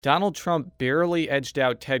Donald Trump barely edged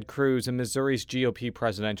out Ted Cruz in Missouri's GOP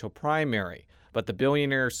presidential primary, but the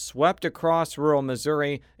billionaire swept across rural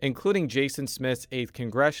Missouri, including Jason Smith's 8th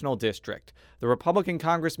Congressional District. The Republican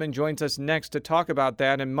congressman joins us next to talk about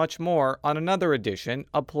that and much more on another edition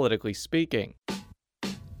of Politically Speaking.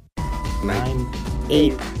 9,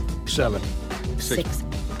 8, 7, 6,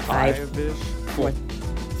 5, 4,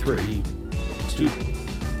 3, 2,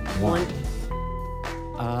 1.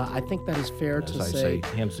 I think that is fair to As I say.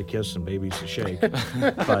 say, hands to kiss and babies to shake.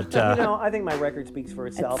 But I think my record speaks for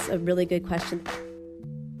itself. That's a really good question.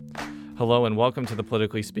 Hello and welcome to the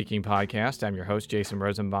Politically Speaking podcast. I'm your host, Jason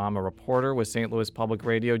Rosenbaum, a reporter with St. Louis Public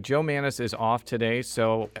Radio. Joe Manis is off today,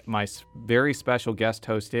 so my very special guest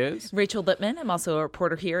host is Rachel Lippman. I'm also a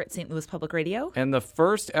reporter here at St. Louis Public Radio. And the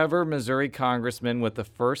first ever Missouri congressman with the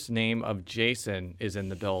first name of Jason is in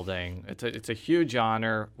the building. It's a huge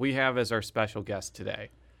honor. We have as our special guest today.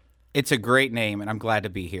 It's a great name, and I'm glad to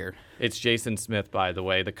be here. It's Jason Smith, by the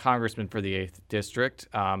way, the congressman for the 8th District.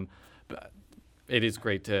 It is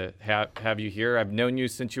great to have you here. I've known you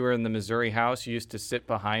since you were in the Missouri House. You used to sit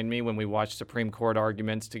behind me when we watched Supreme Court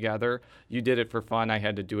arguments together. You did it for fun. I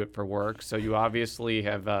had to do it for work. So you obviously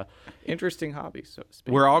have interesting hobbies, so to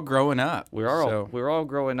speak. We're all growing up. We're all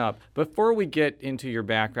growing up. Before we get into your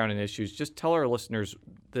background and issues, just tell our listeners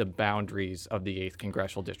the boundaries of the 8th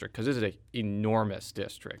Congressional District, because this is an enormous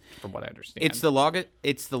district, from what I understand. It's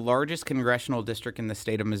the largest congressional district in the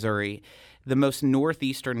state of Missouri. The most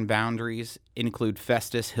northeastern boundaries include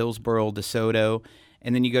Festus, Hillsboro, DeSoto,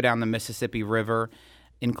 and then you go down the Mississippi River.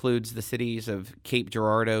 Includes the cities of Cape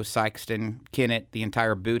Girardeau, Sikeston, Kennett, the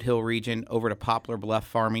entire Boot Hill region, over to Poplar Bluff,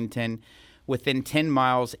 Farmington. Within 10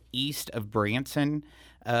 miles east of Branson,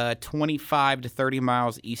 25 to 30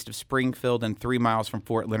 miles east of Springfield, and 3 miles from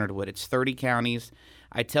Fort Leonard Wood. It's 30 counties.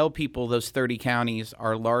 I tell people those 30 counties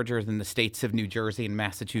are larger than the states of New Jersey and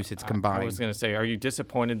Massachusetts combined. I was going to say, are you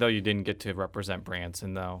disappointed, though, you didn't get to represent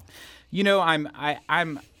Branson, though? You know,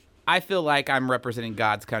 I feel like I'm representing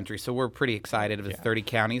God's country, so we're pretty excited with 30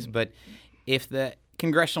 counties. But if the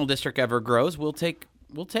congressional district ever grows, we'll take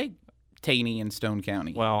Taney and Stone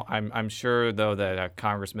County. Well, I'm sure, though, that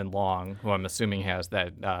Congressman Long, who I'm assuming has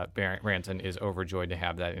that Branson, is overjoyed to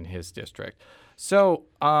have that in his district. So,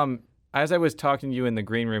 as I was talking to you in the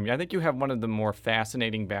green room, I think you have one of the more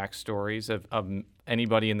fascinating backstories of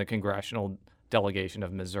anybody in the congressional delegation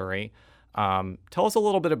of Missouri. Tell us a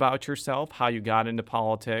little bit about yourself, how you got into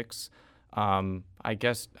politics. I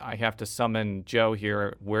guess I have to summon Joe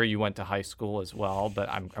here, where you went to high school as well, but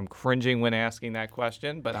I'm cringing when asking that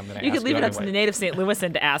question, but I'm going to ask you could leave it up anyway. to the native St.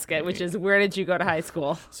 Louisan to ask it, which is, where did you go to high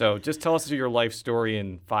school? So just tell us your life story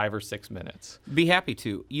in 5 or 6 minutes. Be happy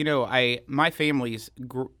to. You know, my family's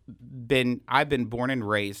I've been born and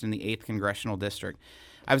raised in the 8th Congressional District.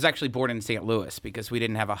 I was actually born in St. Louis because we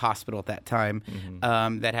didn't have a hospital at that time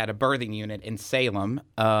that had a birthing unit in Salem.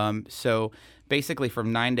 So basically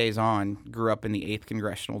from 9 days on, grew up in the 8th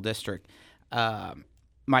Congressional District.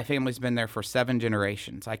 My family's been there for 7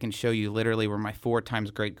 generations. I can show you literally where my 4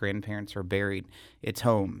 times great-grandparents are buried. It's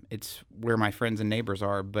home. It's where my friends and neighbors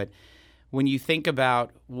are. But when you think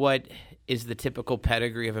about what is the typical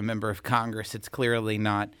pedigree of a member of Congress, it's clearly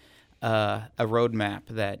not a roadmap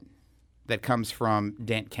that comes from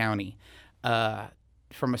Dent County.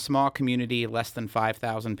 From a small community, less than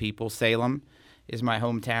 5,000 people, Salem is my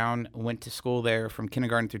hometown. Went to school there from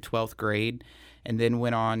kindergarten through 12th grade, and then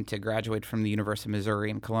went on to graduate from the University of Missouri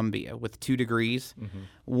in Columbia with 2 degrees.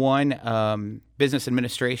 One, business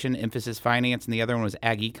administration, emphasis finance, and the other one was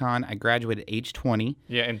ag econ. I graduated at age 20.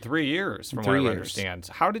 Yeah, in 3 years, from what I understand.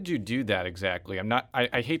 How did you do that exactly?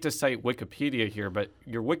 I hate to cite Wikipedia here, but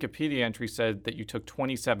your Wikipedia entry said that you took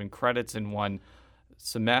 27 credits in one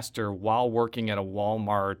semester while working at a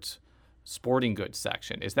Walmart sporting goods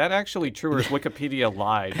section. Is that actually true, or is Wikipedia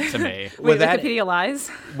lied to me? Wait, Wikipedia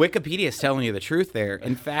lies? Wikipedia is telling you the truth there.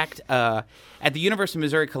 In fact, at the University of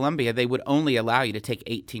Missouri Columbia, they would only allow you to take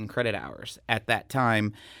 18 credit hours at that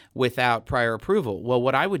time without prior approval. Well,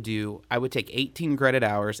 what I would do, I would take 18 credit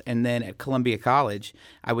hours, and then at Columbia College,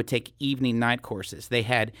 I would take evening night courses. They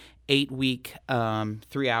had 8-week,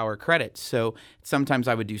 3-hour credits. So sometimes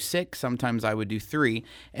I would do 6, sometimes I would do 3.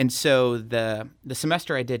 And so the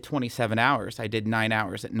semester I did 27 hours. I did 9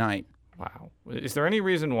 hours at night. Wow. Is there any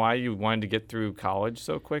reason why you wanted to get through college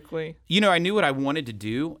so quickly? You know, I knew what I wanted to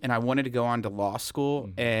do, and I wanted to go on to law school,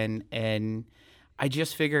 and I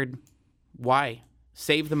just figured, why?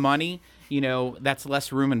 Save the money. You know, that's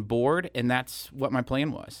less room and board, and that's what my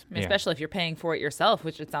plan was. Especially if you're paying for it yourself,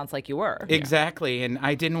 which it sounds like you were. Exactly, and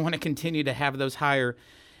I didn't want to continue to have those higher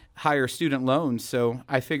higher student loans. So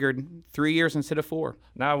I figured 3 years instead of 4.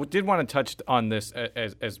 Now, I did want to touch on this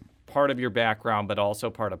as part of your background, but also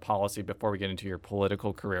part of policy before we get into your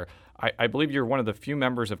political career. I believe you're one of the few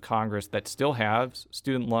members of Congress that still has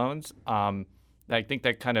student loans. I think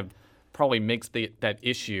that kind of probably makes that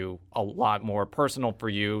issue a lot more personal for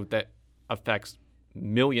you, that affects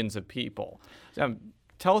millions of people.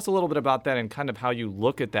 Tell us a little bit about that and kind of how you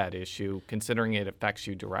look at that issue, considering it affects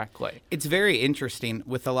you directly. It's very interesting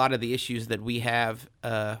with a lot of the issues that we have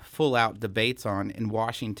full-out debates on in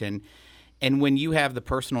Washington. And when you have the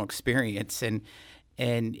personal experience and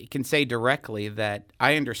can say directly that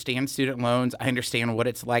I understand student loans, I understand what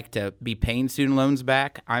it's like to be paying student loans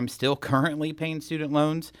back. I'm still currently paying student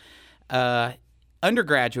loans.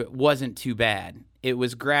 Undergraduate wasn't too bad. It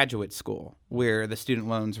was graduate school where the student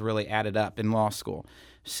loans really added up in law school.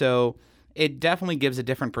 So it definitely gives a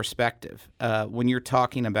different perspective when you're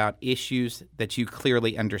talking about issues that you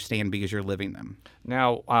clearly understand because you're living them.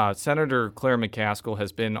 Now, Senator Claire McCaskill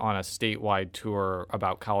has been on a statewide tour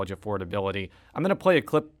about college affordability. I'm going to play a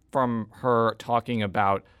clip from her talking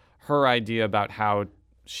about her idea about how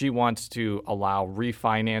she wants to allow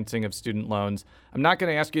refinancing of student loans. I'm not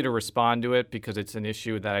going to ask you to respond to it because it's an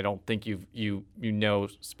issue that I don't think you know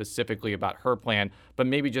specifically about her plan, but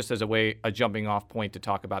maybe just as a jumping off point to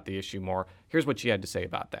talk about the issue more. Here's what she had to say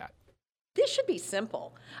about that. This should be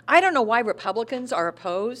simple. I don't know why Republicans are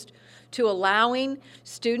opposed to allowing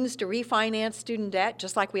students to refinance student debt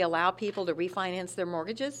just like we allow people to refinance their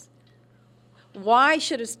mortgages. Why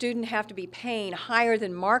should a student have to be paying higher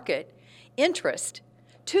than market interest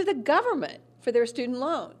to the government for their student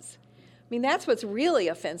loans? I mean, that's what's really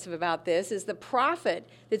offensive about this, is the profit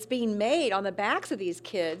that's being made on the backs of these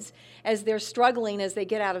kids as they're struggling as they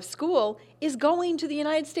get out of school is going to the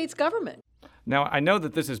United States government. Now, I know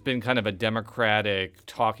that this has been kind of a Democratic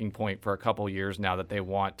talking point for a couple years now, that they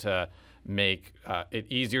want to make it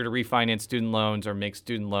easier to refinance student loans or make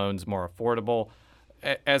student loans more affordable.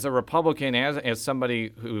 As a Republican, as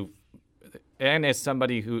somebody who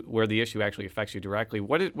where the issue actually affects you directly,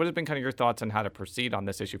 what has been kind of your thoughts on how to proceed on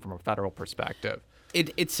this issue from a federal perspective?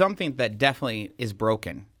 It's something that definitely is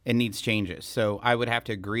broken and needs changes. So I would have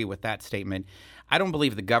to agree with that statement. I don't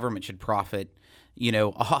believe the government should profit,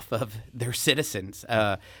 off of their citizens.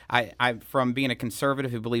 I'm from being a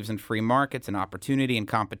conservative who believes in free markets and opportunity and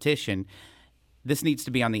competition. This needs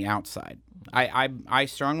to be on the outside. I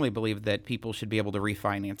strongly believe that people should be able to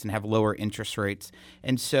refinance and have lower interest rates.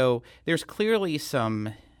 And so there's clearly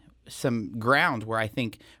some ground where I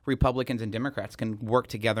think Republicans and Democrats can work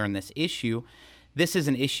together on this issue. This is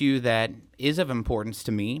an issue that is of importance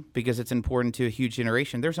to me because it's important to a huge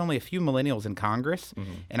generation. There's only a few millennials in Congress,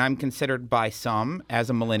 and I'm considered by some as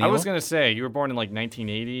a millennial. I was going to say, you were born in like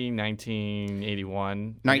 1980,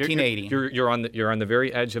 1981. 1980. You're on the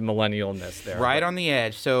very edge of millennialness there. Right on the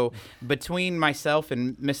edge. So between myself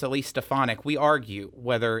and Miss Elise Stefanik, we argue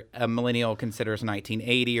whether a millennial considers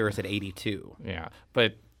 1980 or is it 82. Yeah,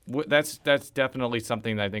 but that's definitely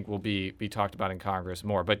something that I think will be talked about in Congress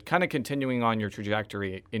more. But kind of continuing on your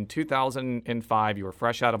trajectory, in 2005, you were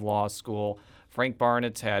fresh out of law school. Frank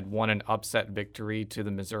Barnett had won an upset victory to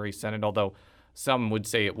the Missouri Senate, although some would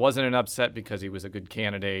say it wasn't an upset because he was a good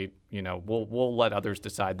candidate. We'll let others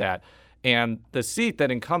decide that. And the seat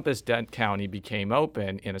that encompassed Dent County became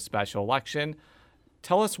open in a special election.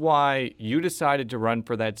 Tell us why you decided to run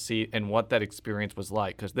for that seat and what that experience was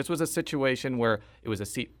like, because this was a situation where it was a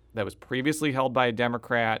seat that was previously held by a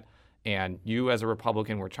Democrat, and you as a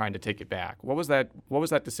Republican were trying to take it back. What was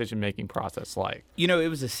that decision-making process like? It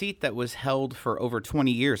was a seat that was held for over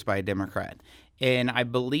 20 years by a Democrat, and I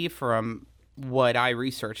believe from what I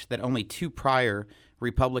researched that only 2 prior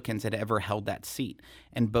Republicans had ever held that seat,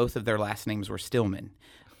 and both of their last names were Stillman.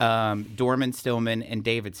 Dorman Stillman and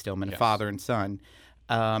David Stillman, yes. Father and son.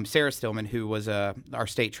 Sarah Stillman, who was our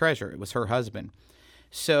state treasurer. It was her husband.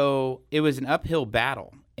 So it was an uphill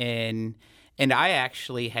battle. And I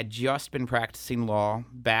actually had just been practicing law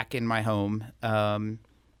back in my home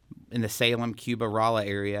in the Salem, Cuba, Rolla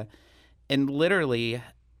area, and literally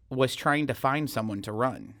was trying to find someone to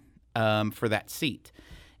run for that seat.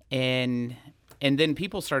 And then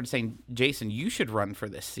people started saying, Jason, you should run for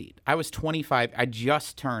this seat. I was 25. I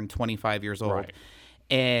just turned 25 years old. Right.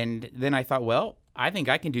 And then I thought, well, I think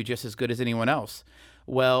I can do just as good as anyone else.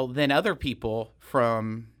 Well, then other people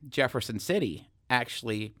from Jefferson City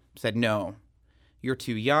actually said, no, you're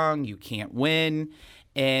too young, you can't win.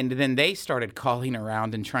 And then they started calling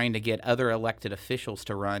around and trying to get other elected officials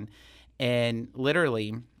to run. And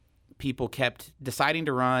literally, people kept deciding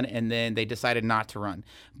to run, and then they decided not to run.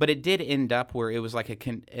 But it did end up where it was like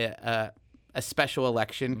a special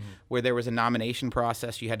election where there was a nomination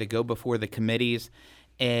process. You had to go before the committees,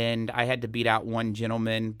 and I had to beat out one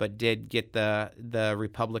gentleman, but did get the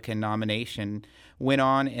Republican nomination. Went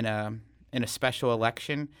on in a special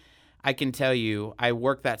election. I can tell you, I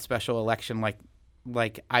worked that special election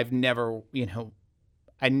like I've never,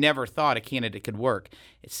 I never thought a candidate could work.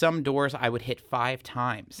 Some doors I would hit 5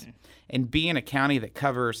 times. And being a county that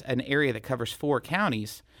covers an area that covers 4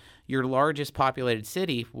 counties, your largest populated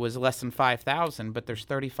city was less than 5,000, but there's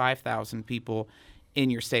 35,000 people in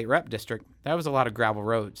your state rep district. That was a lot of gravel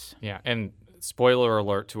roads. Yeah, and spoiler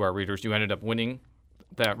alert to our readers, you ended up winning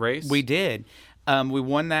that race? We did. We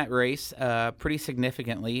won that race pretty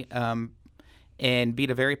significantly and beat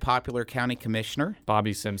a very popular county commissioner.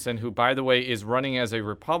 Bobby Simpson, who, by the way, is running as a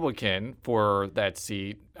Republican for that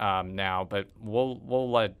seat now, but we'll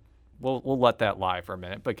let that lie for a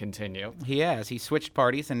minute, but continue. He has. He switched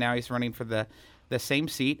parties, and now he's running for the same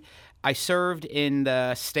seat. I served in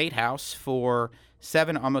the State House for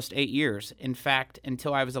 7, almost 8 years. In fact,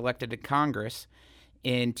 until I was elected to Congress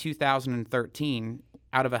in 2013,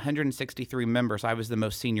 out of 163 members, I was the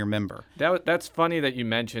most senior member. That's funny that you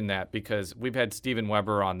mentioned that, because we've had Stephen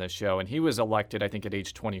Weber on this show, and he was elected, I think, at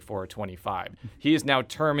age 24 or 25. He is now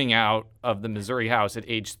terming out of the Missouri House at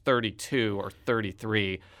age 32 or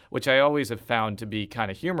 33, which I always have found to be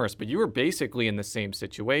kind of humorous. But you were basically in the same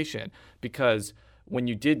situation, because when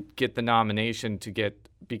you did get the nomination to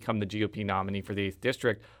become the GOP nominee for the 8th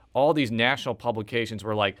District, all these national publications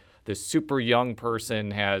were like, this super young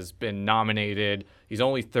person has been nominated. He's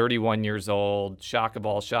only 31 years old. Shock of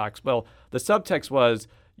all shocks. Well, the subtext was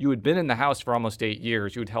you had been in the House for almost 8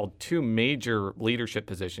 years. You had held 2 major leadership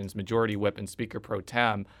positions, Majority Whip and Speaker Pro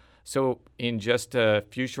Tem. So in just a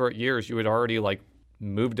few short years, you had already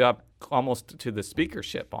moved up almost to the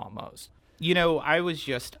speakership almost.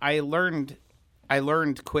 I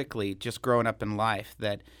learned quickly, just growing up in life,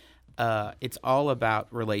 that it's all about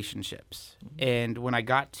relationships. And when I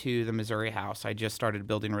got to the Missouri House, I just started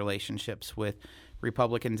building relationships with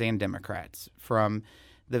Republicans and Democrats from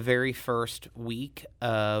the very first week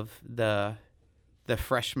of the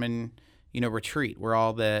freshman, retreat, where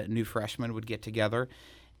all the new freshmen would get together.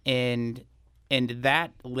 And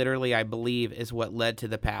that literally, I believe, is what led to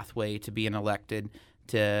the pathway to being elected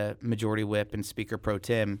to Majority Whip and Speaker Pro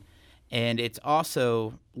Tem. And it's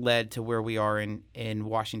also led to where we are in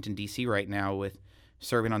Washington, D.C. right now, with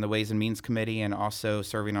serving on the Ways and Means Committee and also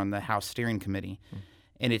serving on the House Steering Committee.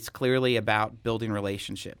 And it's clearly about building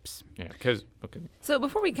relationships. Yeah, because okay. So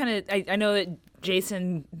before we I know that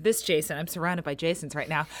Jason, I'm surrounded by Jasons right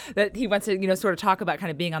now, that he wants to, sort of talk about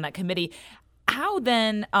kind of being on that committee. How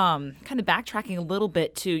then, kind of backtracking a little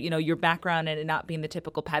bit to, your background and it not being the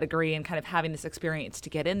typical pedigree and kind of having this experience to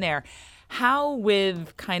get in there, how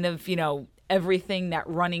with kind of, everything that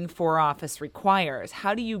running for office requires,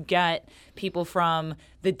 how do you get people from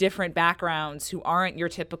the different backgrounds who aren't your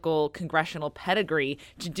typical congressional pedigree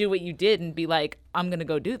to do what you did and be like, I'm going to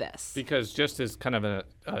go do this? Because just as kind of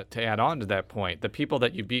to add on to that point, the people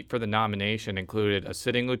that you beat for the nomination included a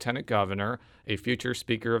sitting lieutenant governor, a future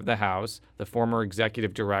Speaker of the House, the former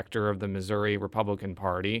executive director of the Missouri Republican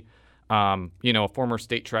Party, a former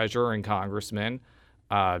state treasurer and congressman,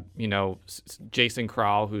 Jason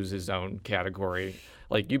Crowell, who's his own category.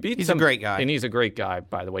 You beat He's a great guy. And he's a great guy,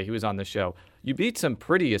 by the way. He was on the show. You beat some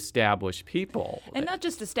pretty established people. And not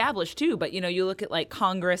just established, too, but, you look at,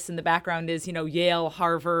 Congress, and the background is, Yale,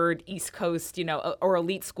 Harvard, East Coast, or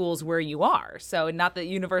elite schools where you are. So not that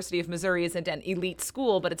University of Missouri isn't an elite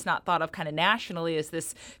school, but it's not thought of kind of nationally as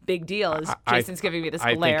this big deal, as Jason's giving me this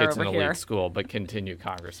glare over here. I think it's an elite school, but continue,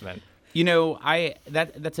 Congressman.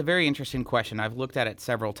 That's a very interesting question. I've looked at it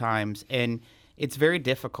several times, and it's very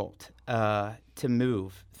difficult to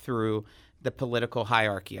move through the political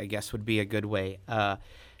hierarchy, I guess would be a good way.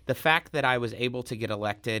 The fact that I was able to get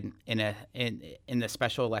elected in the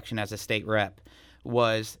special election as a state rep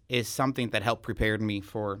is something that helped prepare me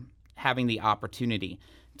for having the opportunity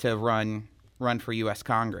to run for U.S.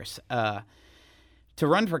 Congress. To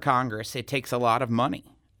run for Congress, it takes a lot of money.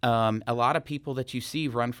 A lot of people that you see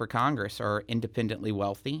run for Congress are independently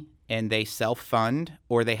wealthy, and they self-fund,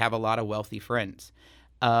 or they have a lot of wealthy friends.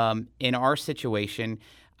 In our situation,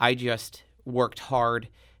 I just worked hard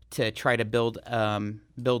to try to build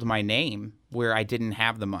my name where I didn't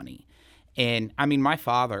have the money. And I mean, my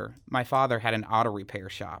father had an auto repair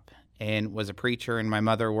shop and was a preacher, and my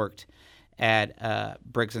mother worked at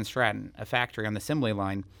Briggs & Stratton, a factory on the assembly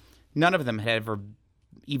line. None of them had ever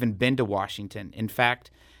even been to Washington. In fact,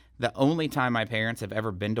 The only time my parents have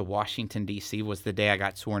ever been to Washington, D.C. was the day I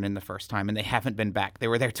got sworn in the first time, and they haven't been back. They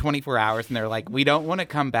were there 24 hours, and they're like, we don't want to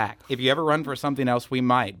come back. If you ever run for something else, we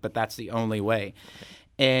might, but that's the only way.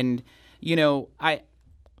 And, you know, I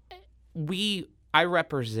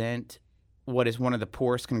represent what is one of the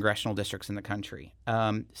poorest congressional districts in the country.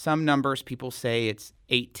 Some numbers, people say it's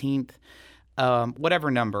 18th,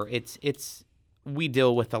 whatever number. We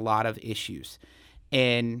deal with a lot of issues.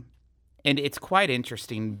 And it's quite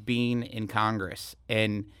interesting being in Congress.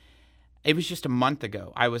 And it was just a month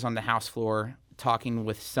ago. I was on the House floor talking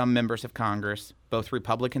with some members of Congress, both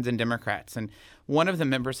Republicans and Democrats. And one of the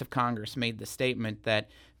members of Congress made the statement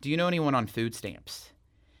that, do you know anyone on food stamps?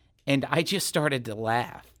 And I just started to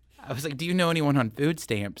laugh. I was like, do you know anyone on food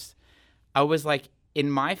stamps? I was like,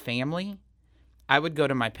 in my family, I would go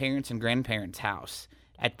to my parents' and grandparents' house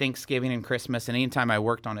at Thanksgiving and Christmas and anytime I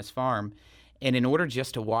worked on his farm. And in order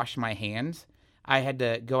just to wash my hands, I had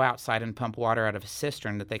to go outside and pump water out of a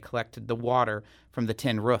cistern that they collected the water from the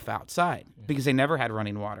tin roof outside because they never had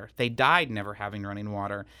running water. They died never having running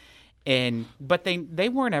water. But they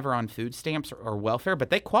weren't ever on food stamps or welfare,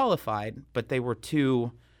 but they qualified, but they were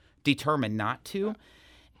too determined not to.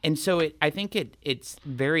 And so I think it's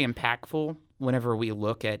very impactful whenever we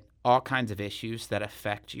look at all kinds of issues that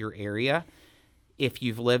affect your area. If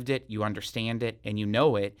you've lived it, you understand it, and you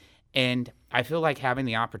know it. And I feel like having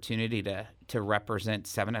the opportunity to represent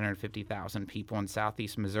 750,000 people in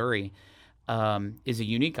Southeast Missouri is a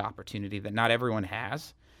unique opportunity that not everyone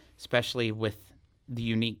has, especially with the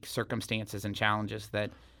unique circumstances and challenges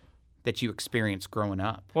that you experienced growing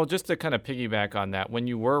up. Well, just to kind of piggyback on that, when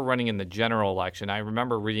you were running in the general election, I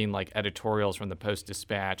remember reading like editorials from the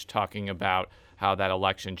Post-Dispatch talking about how that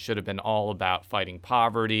election should have been all about fighting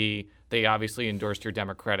poverty. They obviously endorsed your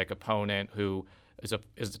Democratic opponent, who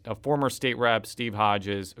is a former state rep, Steve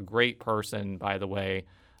Hodges, a great person, by the way,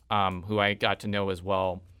 who I got to know as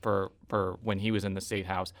well for when he was in the state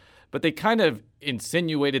house. But they kind of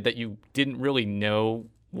insinuated that you didn't really know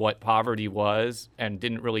what poverty was and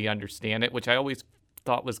didn't really understand it, which I always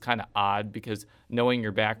thought was kind of odd because knowing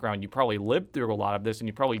your background, you probably lived through a lot of this and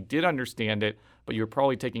you probably did understand it, but you were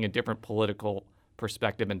probably taking a different political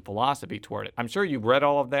perspective and philosophy toward it. I'm sure you read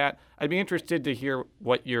all of that. I'd be interested to hear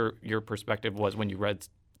what your perspective was when you read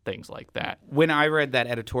things like that. When I read that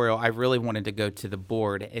editorial, I really wanted to go to the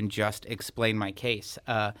board and just explain my case.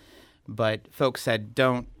 But folks said,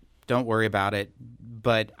 don't worry about it.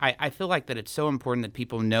 But I feel like that it's so important that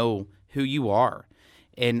people know who you are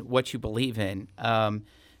and what you believe in.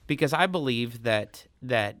 Because I believe that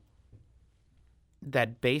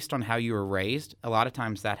based on how you were raised, a lot of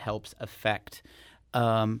times that helps affect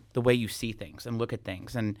the way you see things and look at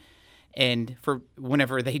things. And for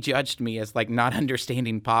whenever they judged me as like not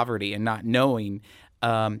understanding poverty and not knowing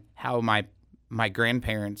how my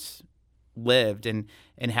grandparents lived and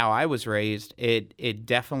how I was raised, it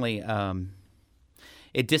definitely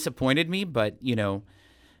it disappointed me, but you know,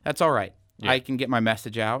 that's all right. Yeah. I can get my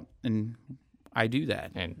message out, and I do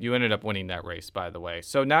that. And you ended up winning that race, by the way.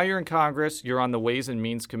 So now you're in Congress. You're on the Ways and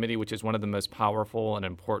Means Committee, which is one of the most powerful and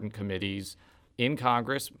important committees in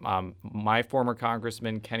Congress. My former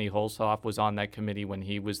congressman, Kenny Hulshoff, was on that committee when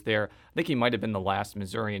he was there. I think he might have been the last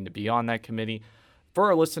Missourian to be on that committee. For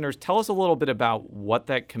our listeners, tell us a little bit about what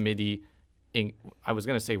that committee I was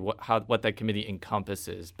going to say what that committee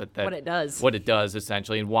encompasses, but what it does. What it does,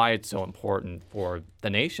 essentially, and why it's so important for the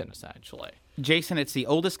nation, essentially. Jason, it's the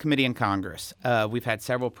oldest committee in Congress. We've had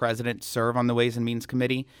several presidents serve on the Ways and Means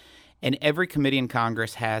Committee, and every committee in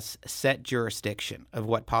Congress has set jurisdiction of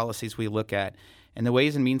what policies we look at. And the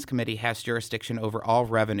Ways and Means Committee has jurisdiction over all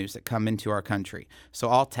revenues that come into our country, so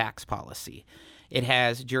all tax policy. It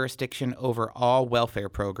has jurisdiction over all welfare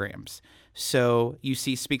programs. So you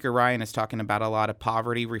see Speaker Ryan is talking about a lot of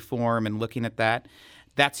poverty reform and looking at that.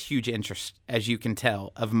 That's huge interest, as you can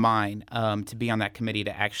tell, of mine to be on that committee,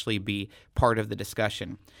 to actually be part of the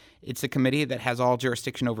discussion. It's a committee that has all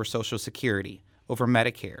jurisdiction over Social Security, over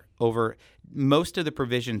Medicare, over most of the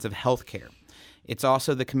provisions of health care. It's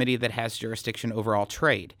also the committee that has jurisdiction over all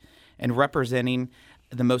trade and representing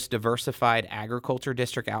the most diversified agriculture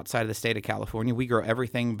district outside of the state of California. We grow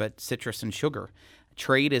everything but citrus and sugar.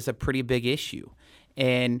 Trade is a pretty big issue.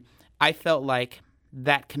 And I felt like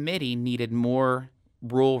that committee needed more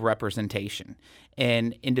rural representation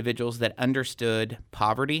and individuals that understood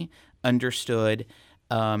poverty, understood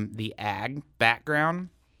the ag background,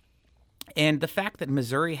 and the fact that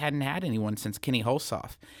Missouri hadn't had anyone since Kenny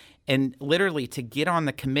Hulshoff. And literally to get on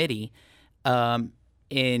the committee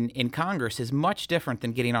in Congress is much different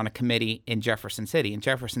than getting on a committee in Jefferson City. In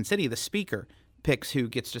Jefferson City, the speaker picks who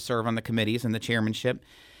gets to serve on the committees and the chairmanship.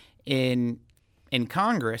 In In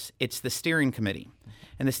Congress, it's the steering committee.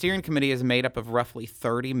 And the steering committee is made up of roughly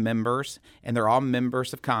 30 members, and they're all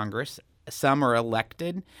members of Congress. Some are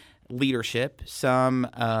elected leadership. Some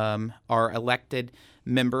are elected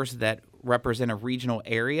members that represent a regional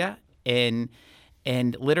area. And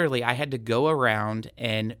literally, I had to go around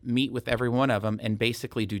and meet with every one of them and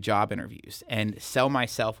basically do job interviews and sell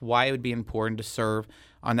myself why it would be important to serve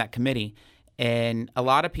on that committee. And a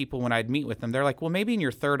lot of people, when I'd meet with them, they're like, well, maybe in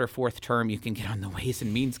your third or fourth term, you can get on the Ways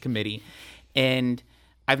and Means Committee. And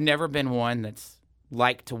I've never been one that's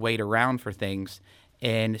liked to wait around for things.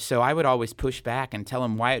 And so I would always push back and tell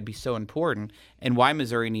them why it'd be so important and why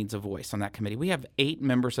Missouri needs a voice on that committee. We have 8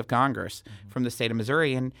 members of Congress from the state of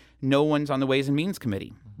Missouri, and no one's on the Ways and Means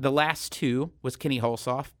Committee. The last 2 was Kenny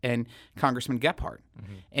Holsoff and Congressman Gephardt.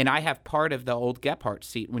 And I have part of the old Gephardt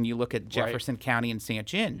seat when you look at Jefferson County and St.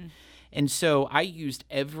 John. And so I used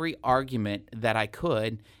every argument that I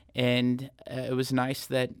could, and it was nice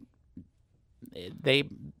that they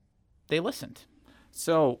listened.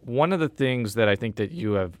 So one of the things that I think that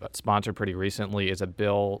you have sponsored pretty recently is a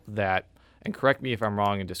bill that, and correct me if I'm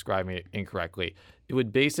wrong in describing it incorrectly, it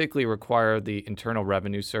would basically require the Internal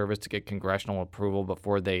Revenue Service to get congressional approval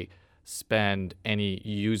before they spend any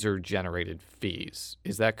user-generated fees.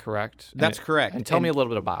 Is that correct? That's correct. And tell me a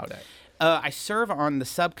little bit about it. I serve on the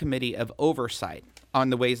subcommittee of oversight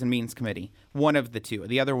on the Ways and Means Committee, one of the 2.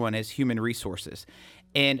 The other one is Human Resources.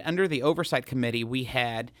 And under the Oversight Committee, we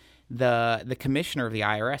had the commissioner of the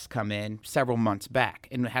IRS come in several months back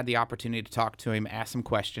and had the opportunity to talk to him, ask some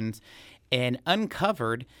questions, and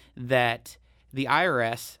uncovered that the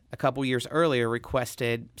IRS a couple years earlier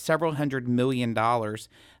requested several $100 million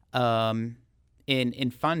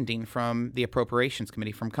in funding from the Appropriations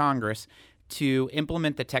Committee from Congress to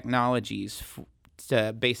implement the technologies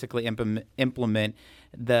to basically implement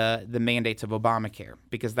the mandates of Obamacare,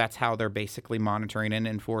 because that's how they're basically monitoring and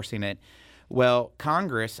enforcing it. Well,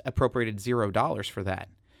 Congress appropriated $0 for that.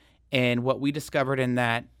 And what we discovered in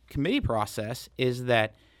that committee process is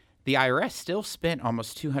that the IRS still spent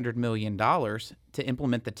almost $200 million to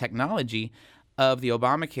implement the technology of the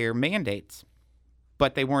Obamacare mandates,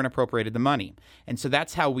 but they weren't appropriated the money. And so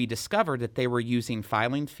that's how we discovered that they were using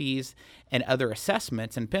filing fees and other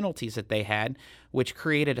assessments and penalties that they had, which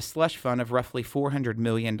created a slush fund of roughly $400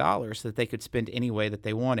 million that they could spend any way that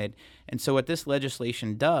they wanted. And so what this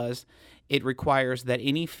legislation does, it requires that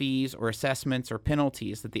any fees or assessments or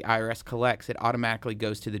penalties that the IRS collects, it automatically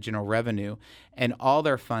goes to the general revenue, and all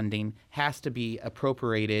their funding has to be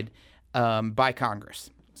appropriated by Congress.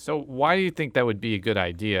 So why do you think that would be a good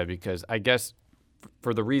idea? Because I guess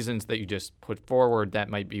for the reasons that you just put forward, that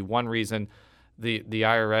might be one reason. The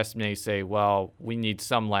IRS may say, well, we need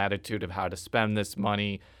some latitude of how to spend this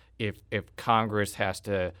money. If Congress has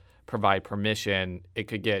to provide permission, it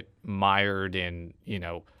could get mired in,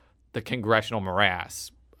 the congressional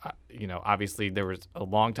morass. Obviously there was a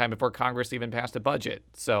long time before Congress even passed a budget.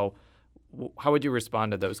 So how would you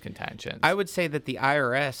respond to those contentions? I would say that the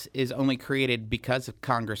IRS is only created because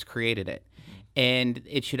Congress created it. And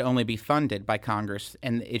it should only be funded by Congress,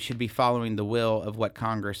 and it should be following the will of what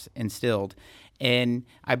Congress instilled. And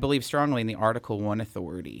I believe strongly in the Article I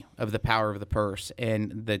authority of the power of the purse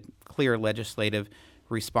and the clear legislative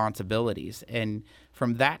responsibilities. And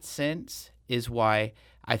from that sense is why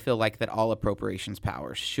I feel like that all appropriations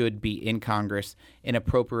powers should be in Congress in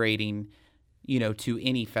appropriating to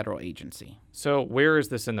any federal agency. So where is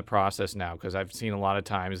this in the process now? Because I've seen a lot of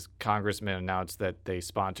times congressmen announce that they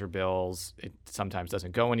sponsor bills. It sometimes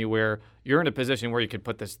doesn't go anywhere. You're in a position where you could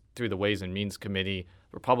put this through the Ways and Means Committee.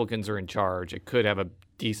 Republicans are in charge. It could have a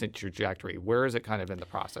decent trajectory. Where is it kind of in the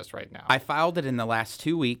process right now? I filed it in the last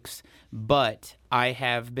 2 weeks, but I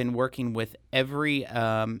have been working with every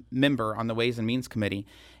member on the Ways and Means Committee,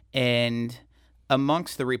 and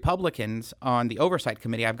amongst the Republicans on the Oversight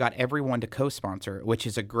Committee, I've got everyone to co-sponsor, which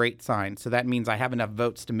is a great sign. So that means I have enough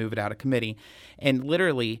votes to move it out of committee. And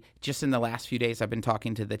literally, just in the last few days, I've been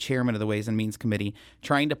talking to the chairman of the Ways and Means Committee,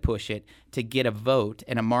 trying to push it to get a vote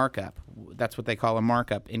and a markup. That's what they call a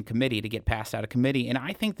markup in committee, to get passed out of committee. And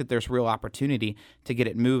I think that there's real opportunity to get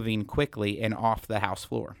it moving quickly and off the House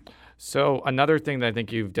floor. So another thing that I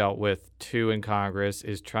think you've dealt with, too, in Congress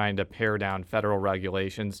is trying to pare down federal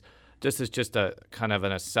regulations. This is just a kind of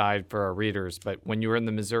an aside for our readers, but when you were in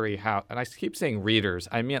the Missouri House, and I keep saying readers,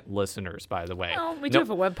 I meant listeners, by the way. Well, we do have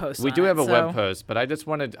a web post. We do have a web post, but I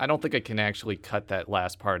don't think I can actually cut that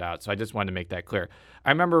last part out, so I just wanted to make that clear. I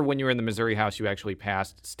remember when you were in the Missouri House, you actually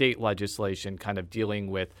passed state legislation kind of dealing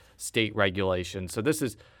with state regulation. So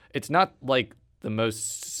it's not like the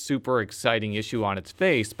most super exciting issue on its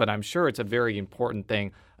face, but I'm sure it's a very important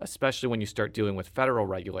thing, especially when you start dealing with federal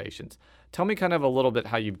regulations. Tell me kind of a little bit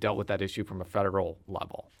how you've dealt with that issue from a federal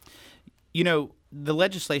level. You know, the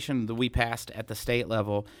legislation that we passed at the state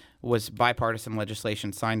level was bipartisan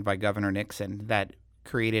legislation signed by Governor Nixon that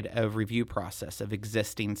created a review process of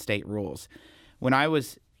existing state rules. When I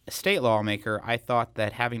was a state lawmaker, I thought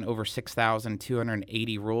that having over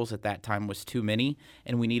 6,280 rules at that time was too many,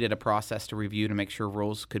 and we needed a process to review to make sure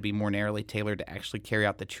rules could be more narrowly tailored to actually carry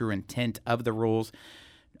out the true intent of the rules.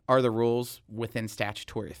 Are the rules within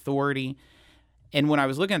statutory authority? And when I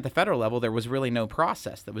was looking at the federal level, there was really no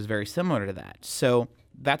process that was very similar to that. So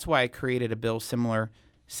that's why I created a bill similar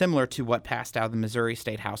to what passed out of the Missouri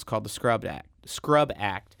State House called the Scrub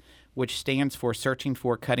Act, which stands for Searching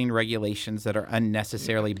for Cutting Regulations That Are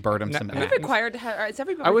Unnecessarily Burdensome Are we Acts. required to have? Is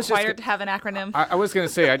everybody required to have an acronym? I was going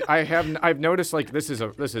to say I've noticed like this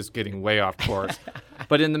is getting way off course,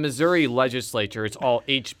 but in the Missouri legislature it's all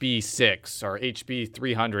HB 6 or HB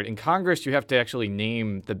 300. In Congress you have to actually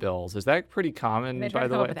name the bills. Is that pretty common? They try by to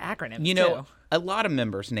the come way, up with acronyms You know, too. a lot of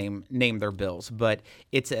members name their bills, but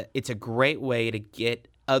it's a great way to get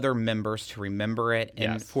other members to remember it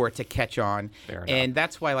and Yes. for it to catch on. Fair enough. And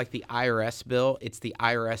that's why, like the IRS bill, it's the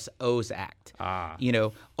IRS O's Act. Ah. You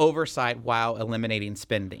know, oversight while eliminating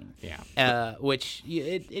spending. Yeah. Which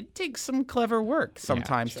it takes some clever work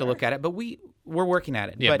sometimes to look at it, but we're working at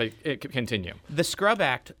it. Yeah, but it could continue. The Scrub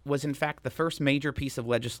Act was, in fact, the first major piece of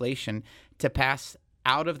legislation to pass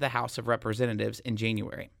out of the House of Representatives in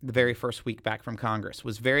January, the very first week back from Congress.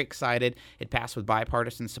 Was very excited. It passed with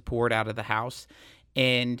bipartisan support out of the House.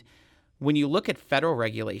 And when you look at federal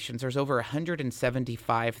regulations, there's over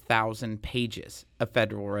 175,000 pages of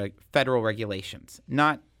federal regulations,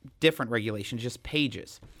 not different regulations, just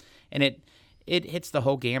pages. And it hits the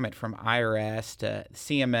whole gamut from IRS to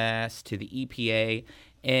CMS to the EPA.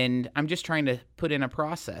 And I'm just trying to put in a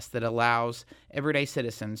process that allows everyday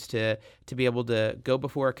citizens to be able to go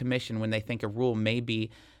before a commission when they think a rule may be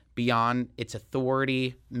beyond its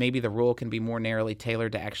authority. Maybe the rule can be more narrowly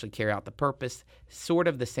tailored to actually carry out the purpose, sort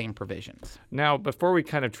of the same provisions. Now, before we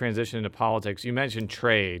kind of transition into politics, you mentioned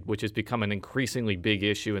trade, which has become an increasingly big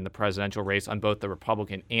issue in the presidential race on both the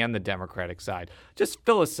Republican and the Democratic side. Just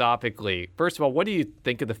philosophically, first of all, what do you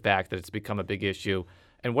think of the fact that it's become a big issue?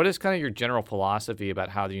 And what is kind of your general philosophy about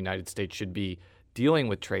how the United States should be dealing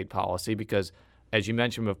with trade policy? Because, as you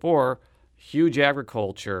mentioned before, huge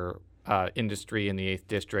agriculture industry in the 8th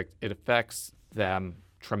District, it affects them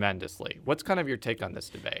tremendously. What's kind of your take on this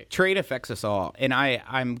debate? Trade affects us all, and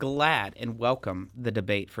I'm glad and welcome the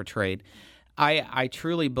debate for trade. I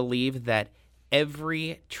truly believe that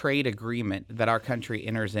every trade agreement that our country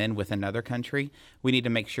enters in with another country, we need to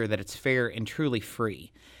make sure that it's fair and truly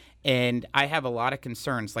free. And I have a lot of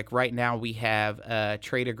concerns. Like right now, we have a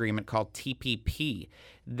trade agreement called TPP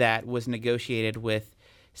that was negotiated with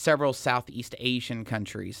several Southeast Asian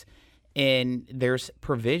countries. And there's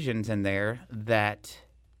provisions in there that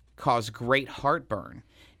cause great heartburn.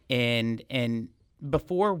 And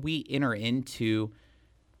before we enter into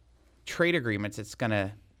trade agreements, it's going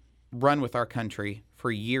to run with our country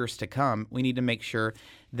for years to come. We need to make sure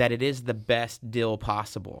that it is the best deal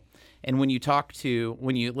possible. And when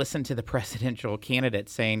you listen to the presidential candidate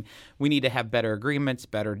saying we need to have better agreements,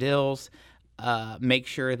 better deals, make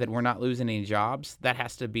sure that we're not losing any jobs, that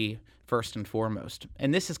has to be first and foremost.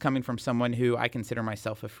 And this is coming from someone who I consider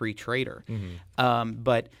myself a free trader.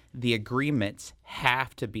 But the agreements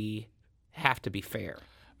have to be fair.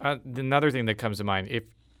 Another thing that comes to mind,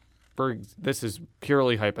 this is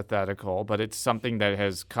purely hypothetical, but it's something that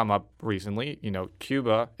has come up recently. You know,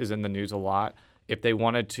 Cuba is in the news a lot. If they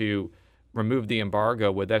wanted to remove the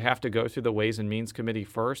embargo, would that have to go through the Ways and Means Committee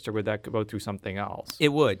first, or would that go through something else? It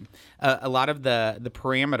would. A lot of the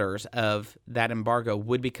parameters of that embargo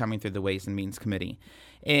would be coming through the Ways and Means Committee.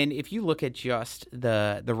 And if you look at just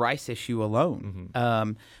the rice issue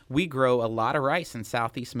alone, we grow a lot of rice in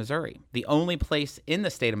southeast Missouri. The only place in the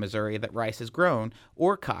state of Missouri that rice is grown,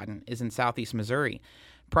 or cotton, is in southeast Missouri.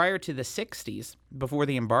 Prior to the 60s, before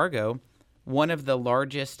the embargo, one of the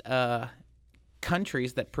largest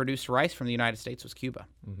countries that produced rice from the United States was Cuba.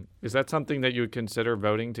 Is that something that you would consider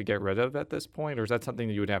voting to get rid of at this point, or is that something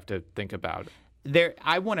that you would have to think about?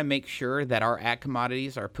 I want to make sure that our ag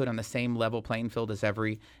commodities are put on the same level playing field as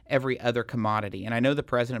every other commodity. And I know the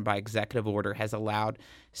president, by executive order, has allowed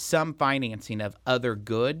some financing of other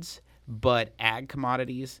goods, but ag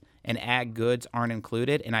commodities and ag goods aren't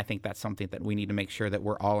included. And I think that's something that we need to make sure that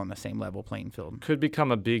we're all on the same level playing field. Could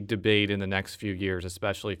become a big debate in the next few years,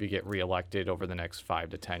 especially if you get reelected over the next 5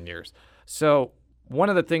 to 10 years. So one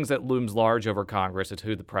of the things that looms large over Congress is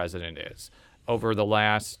who the president is. over the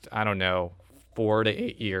last, I don't know, 4 to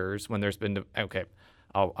 8 years when there's been, okay,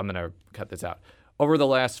 I'm going to cut this out. Over the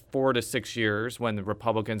last 4 to 6 years, when the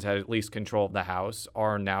Republicans had at least control of the House,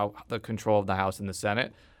 are now the control of the House and the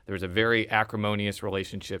Senate, there's a very acrimonious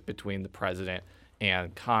relationship between the president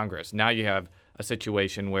and Congress. Now you have a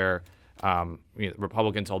situation where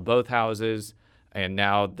Republicans hold both houses, and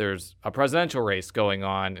now there's a presidential race going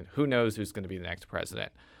on, and who knows who's going to be the next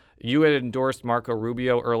president. You had endorsed Marco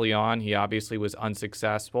Rubio early on. He obviously was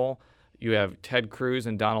unsuccessful. You have Ted Cruz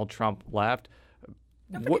and Donald Trump left.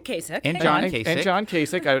 Don't forget Kasich. And Hang on. John Kasich. And John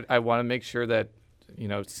Kasich. I want to make sure that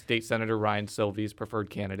State Senator Ryan Silvey's preferred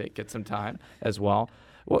candidate gets some time as well.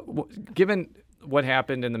 Given what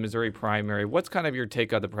happened in the Missouri primary, what's kind of your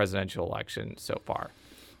take on the presidential election so far?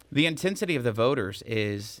 The intensity of the voters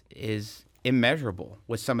is immeasurable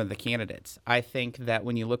with some of the candidates. I think that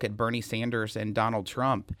when you look at Bernie Sanders and Donald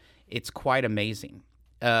Trump, it's quite amazing.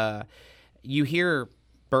 You hear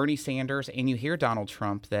Bernie Sanders and you hear Donald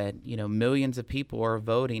Trump that millions of people are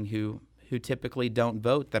voting who typically don't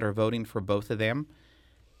vote, that are voting for both of them.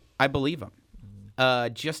 I believe them.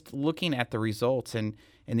 Just looking at the results in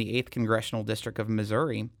the 8th Congressional District of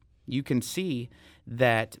Missouri, you can see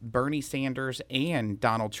that Bernie Sanders and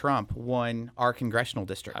Donald Trump won our congressional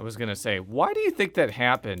district. I was going to say, why do you think that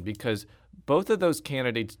happened? Because both of those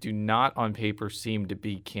candidates do not on paper seem to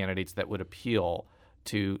be candidates that would appeal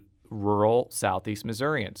to rural Southeast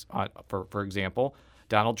Missourians. For example,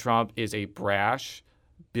 Donald Trump is a brash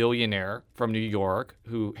billionaire from New York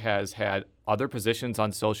who has had other positions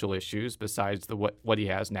on social issues besides what he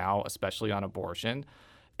has now, especially on abortion.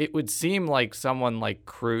 It would seem like someone like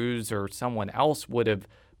Cruz or someone else would have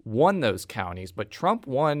won those counties, but Trump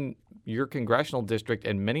won your congressional district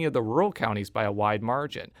and many of the rural counties by a wide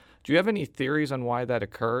margin. Do you have any theories on why that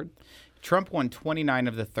occurred? Trump won 29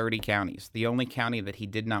 of the 30 counties. The only county that he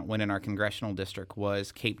did not win in our congressional district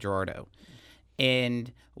was Cape Girardeau.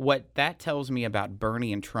 And what that tells me about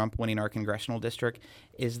Bernie and Trump winning our congressional district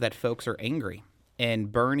is that folks are angry.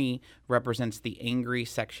 And Bernie represents the angry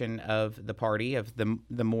section of the party, of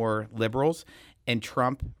the more liberals, and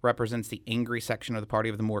Trump represents the angry section of the party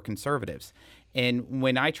of the more conservatives. And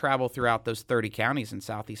when I travel throughout those 30 counties in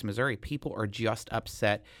Southeast Missouri, people are just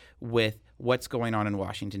upset with what's going on in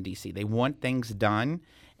Washington, D.C. They want things done,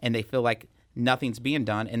 and they feel like nothing's being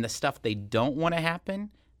done, and the stuff they don't want to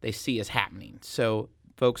happen, they see as happening. So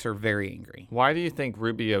folks are very angry. Why do you think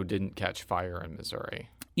Rubio didn't catch fire in Missouri?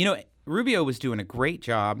 Rubio was doing a great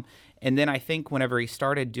job, and then I think whenever he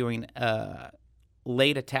started doing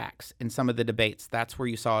late attacks in some of the debates, that's where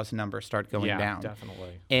you saw his numbers start going down. Yeah,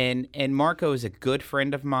 definitely. And Marco is a good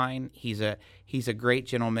friend of mine. He's a great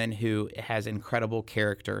gentleman who has incredible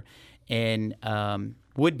character and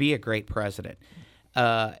would be a great president.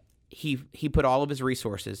 He put all of his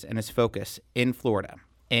resources and his focus in Florida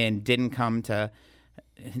and didn't come to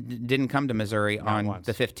Missouri on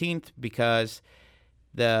the 15th because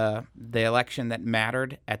the election that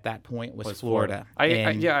mattered at that point was Florida.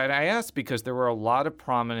 And I asked because there were a lot of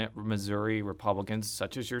prominent Missouri Republicans,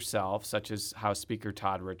 such as yourself, such as House Speaker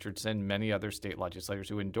Todd Richardson, many other state legislators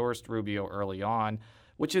who endorsed Rubio early on,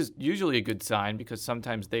 which is usually a good sign because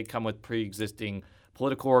sometimes they come with pre-existing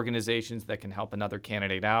political organizations that can help another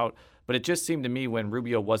candidate out. But it just seemed to me when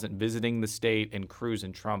Rubio wasn't visiting the state and Cruz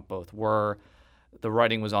and Trump both were, the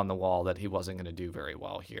writing was on the wall that he wasn't going to do very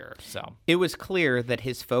well here. So it was clear that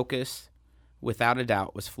his focus, without a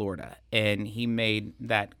doubt, was Florida, and he made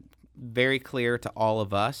that very clear to all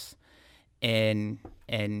of us. And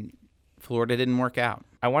Florida didn't work out.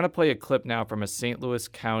 I want to play a clip now from a St. Louis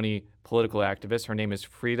County political activist. Her name is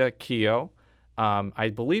Frida Keogh. I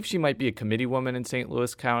believe she might be a committee woman in St.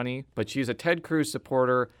 Louis County, but she's a Ted Cruz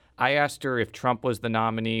supporter. I asked her if Trump was the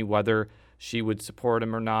nominee, whether she would support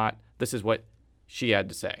him or not. This is what she had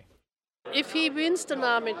to say. If he wins the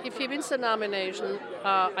nomination,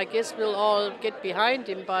 I guess we'll all get behind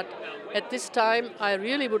him. But at this time, I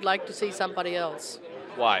really would like to see somebody else.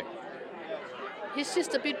 Why? He's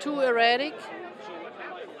just a bit too erratic,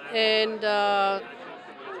 and I'd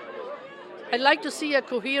like to see a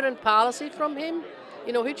coherent policy from him.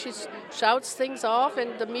 He just shouts things off,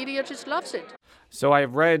 and the media just loves it. So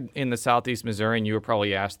I've read in the Southeast Missouri, and you were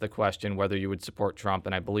probably asked the question whether you would support Trump,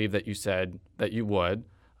 and I believe that you said that you would.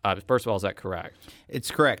 First of all, is that correct?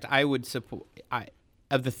 It's correct. I would support.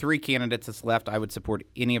 Of the three candidates that's left, I would support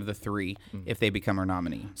any of the three if they become our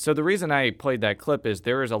nominee. So the reason I played that clip is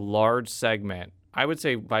there is a large segment. I would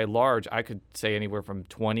say by large, I could say anywhere from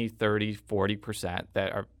 20, 30, 40%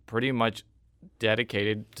 that are pretty much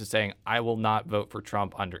dedicated to saying, I will not vote for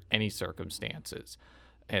Trump under any circumstances.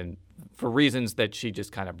 And for reasons that she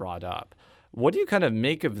just kind of brought up. What do you kind of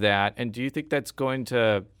make of that? And do you think that's going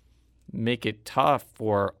to make it tough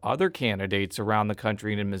for other candidates around the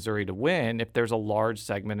country and in Missouri to win if there's a large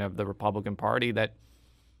segment of the Republican Party that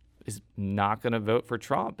is not going to vote for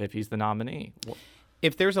Trump if he's the nominee?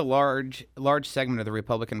 If there's a large segment of the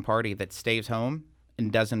Republican Party that stays home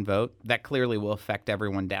and doesn't vote, that clearly will affect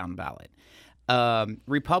everyone down ballot.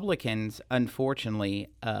 Republicans, unfortunately,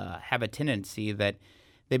 have a tendency that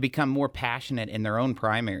they become more passionate in their own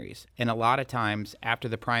primaries. And a lot of times after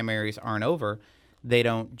the primaries aren't over, they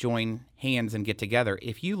don't join hands and get together.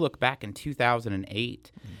 If you look back in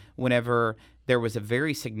 2008, whenever there was a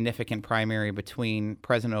very significant primary between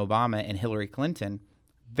President Obama and Hillary Clinton,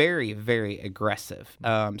 very, very aggressive,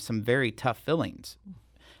 some very tough fillings.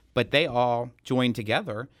 But they all joined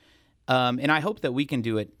together. And I hope that we can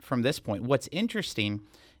do it from this point. What's interesting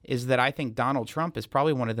is that I think Donald Trump is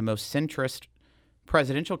probably one of the most centrist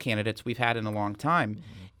presidential candidates we've had in a long time.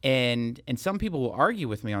 And some people will argue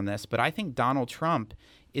with me on this, but I think Donald Trump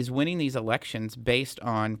is winning these elections based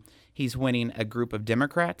on he's winning a group of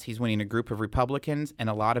Democrats, he's winning a group of Republicans, and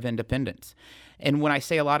a lot of independents. And when I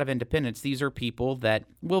say a lot of independents, these are people that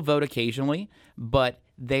will vote occasionally, but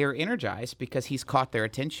they are energized because he's caught their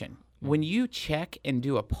attention. When you check and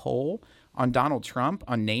do a poll on Donald Trump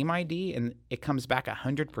on name ID and it comes back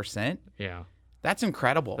 100%, Yeah. that's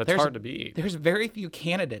incredible. That's hard to beat. There's very few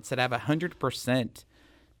candidates that have 100%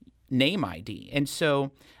 name ID. And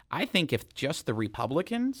so I think if just the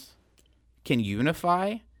Republicans can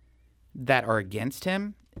unify that are against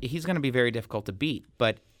him, he's going to be very difficult to beat.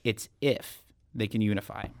 But it's if they can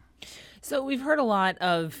unify. So we've heard a lot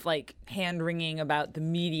of like hand-wringing about the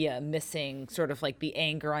media missing sort of like the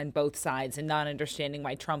anger on both sides and not understanding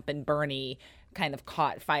why Trump and Bernie kind of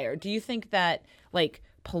caught fire. Do you think that like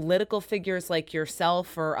political figures like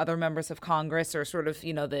yourself or other members of Congress or sort of,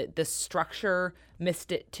 you know, the structure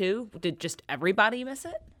missed it too? Did just everybody miss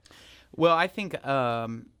it? Well, I think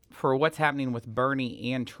for what's happening with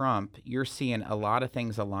Bernie and Trump, you're seeing a lot of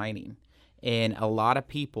things aligning. And a lot of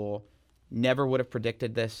people never would have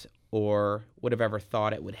predicted this or would have ever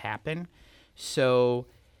thought it would happen. So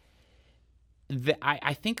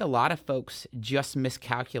I think a lot of folks just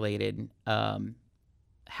miscalculated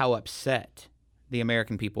how upset the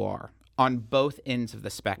American people are on both ends of the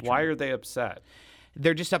spectrum. Why are they upset?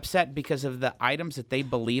 They're just upset because of the items that they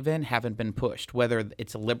believe in haven't been pushed, whether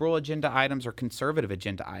it's liberal agenda items or conservative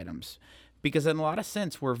agenda items. Because in a lot of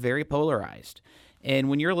sense, we're very polarized. And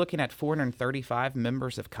when you're looking at 435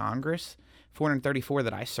 members of Congress, 434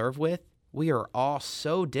 that I serve with, we are all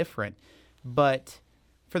so different. But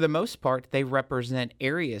for the most part, they represent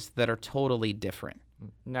areas that are totally different.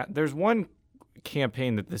 Now, there's one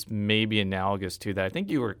campaign that this may be analogous to that I think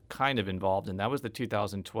you were kind of involved in. That was the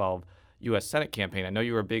 2012 U.S. Senate campaign. I know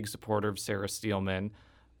you were a big supporter of Sarah Steelman.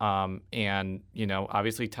 And, you know,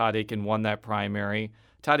 obviously Todd Akin won that primary.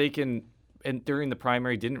 Todd Akin, and during the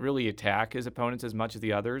primary, didn't really attack his opponents as much as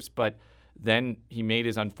the others, but then he made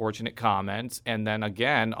his unfortunate comments. And then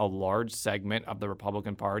again, a large segment of the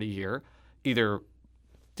Republican Party here either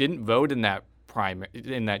didn't vote in that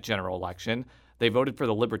general election. They voted for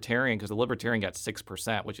the Libertarian because the Libertarian got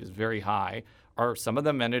 6%, which is very high. Or some of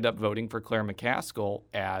them ended up voting for Claire McCaskill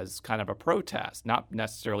as kind of a protest, not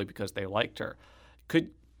necessarily because they liked her.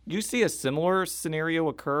 Could you see a similar scenario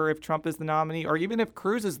occur if Trump is the nominee, or even if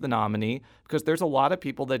Cruz is the nominee? Because there's a lot of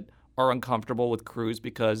people that are uncomfortable with Cruz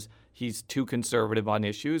because he's too conservative on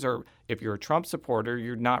issues, or if you're a Trump supporter,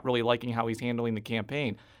 you're not really liking how he's handling the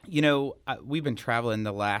campaign. You know, we've been traveling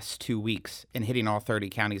the last 2 weeks and hitting all 30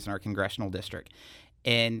 counties in our congressional district.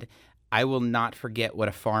 And I will not forget what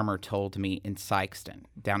a farmer told me in Sikeston,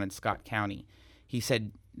 down in Scott County. He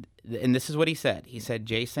said, and this is what he said. He said,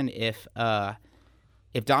 Jason, if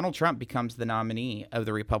Donald Trump becomes the nominee of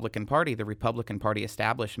the Republican Party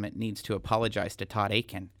establishment needs to apologize to Todd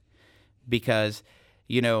Akin because,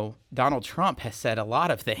 you know, Donald Trump has said a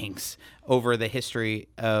lot of things over the history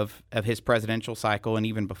of his presidential cycle and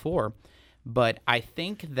even before. But I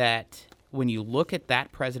think that when you look at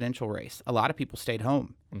that presidential race, a lot of people stayed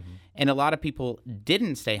home. Mm-hmm. And a lot of people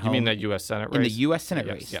didn't stay home. You mean that U.S. Senate race? In the U.S. Senate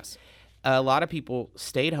yes, race. Yes. A lot of people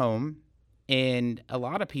stayed home, and a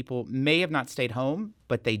lot of people may have not stayed home,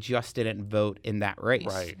 but they just didn't vote in that race.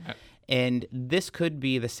 Right. And this could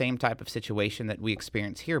be the same type of situation that we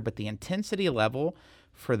experience here, but the intensity level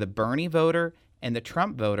for the Bernie voter and the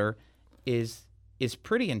Trump voter is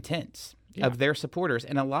pretty intense of their supporters.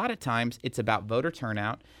 And a lot of times it's about voter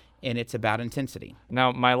turnout and it's about intensity.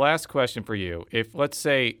 Now, my last question for you, let's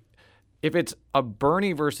say it's a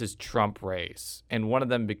Bernie versus Trump race and one of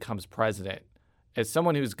them becomes president, as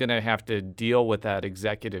someone who's going to have to deal with that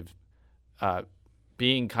executive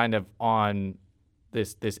being kind of on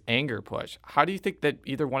this anger push. How do you think that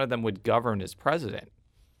either one of them would govern as president?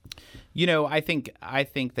 You know, I think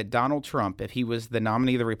that Donald Trump, if he was the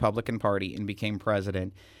nominee of the Republican Party and became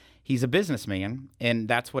president, he's a businessman, and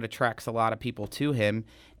that's what attracts a lot of people to him.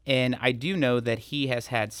 And I do know that he has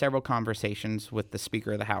had several conversations with the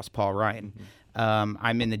Speaker of the House, Paul Ryan.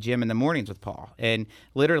 I'm in the gym in the mornings with Paul, and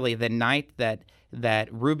literally the night that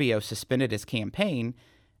Rubio suspended his campaign,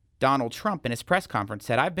 Donald Trump in his press conference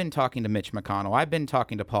said, "I've been talking to Mitch McConnell. I've been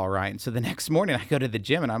talking to Paul Ryan." So the next morning I go to the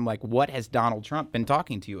gym and I'm like, "What has Donald Trump been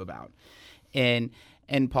talking to you about?" And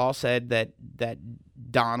Paul said that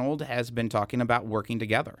Donald has been talking about working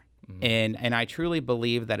together. And I truly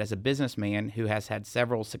believe that as a businessman who has had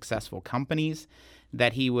several successful companies,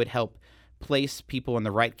 that he would help place people in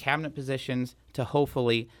the right cabinet positions to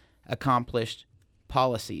hopefully accomplish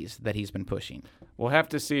policies that he's been pushing. We'll have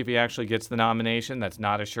to see if he actually gets the nomination. That's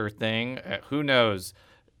not a sure thing. Who knows?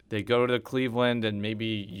 They go to Cleveland, and maybe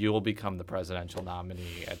you'll become the presidential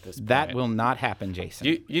nominee at this point. That will not happen,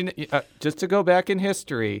 Jason. Just to go back in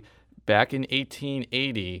history, back in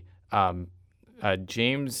 1880,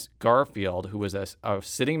 James Garfield, who was a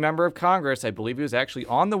sitting member of Congress, I believe he was actually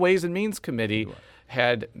on the Ways and Means Committee,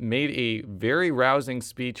 had made a very rousing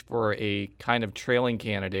speech for a kind of trailing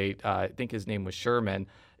candidate. I think his name was Sherman.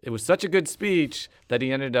 It was such a good speech that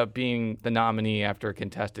he ended up being the nominee after a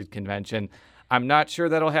contested convention. I'm not sure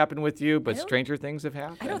that'll happen with you, but stranger things have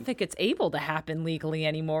happened. I don't think it's able to happen legally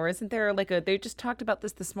anymore. Isn't there they just talked about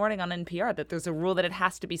this morning on NPR, that there's a rule that it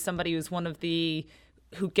has to be somebody who's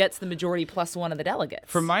who gets the majority plus one of the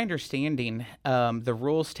delegates. From my understanding, the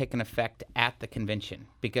rules take an effect at the convention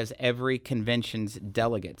because every convention's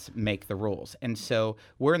delegates make the rules. And so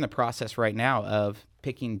we're in the process right now of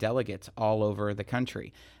picking delegates all over the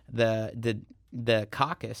country. The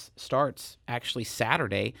caucus starts actually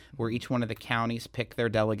Saturday, where each one of the counties pick their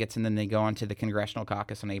delegates, and then they go on to the congressional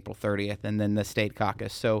caucus on April 30th, and then the state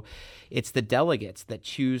caucus. So it's the delegates that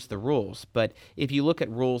choose the rules. But if you look at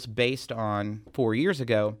rules based on 4 years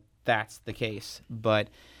ago, that's the case. But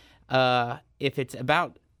if it's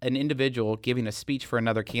about an individual giving a speech for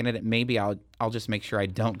another candidate, maybe I'll just make sure I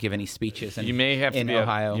don't give any speeches in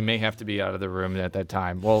Ohio. You may have to be out of the room at that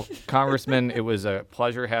time. Well, Congressman, it was a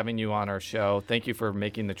pleasure having you on our show. Thank you for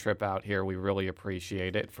making the trip out here. We really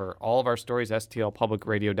appreciate it. For all of our stories,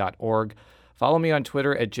 stlpublicradio.org. Follow me on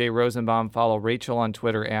Twitter at @JRosenbaum. Follow Rachel on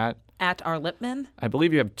Twitter at R. Lipman. I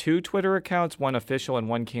believe you have 2 Twitter accounts, one official and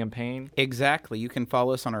one campaign. Exactly. You can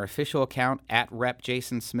follow us on our official account at Rep.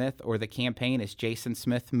 Jason Smith, or the campaign is Jason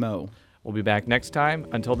Smith Mo. We'll be back next time.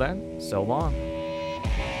 Until then, so long.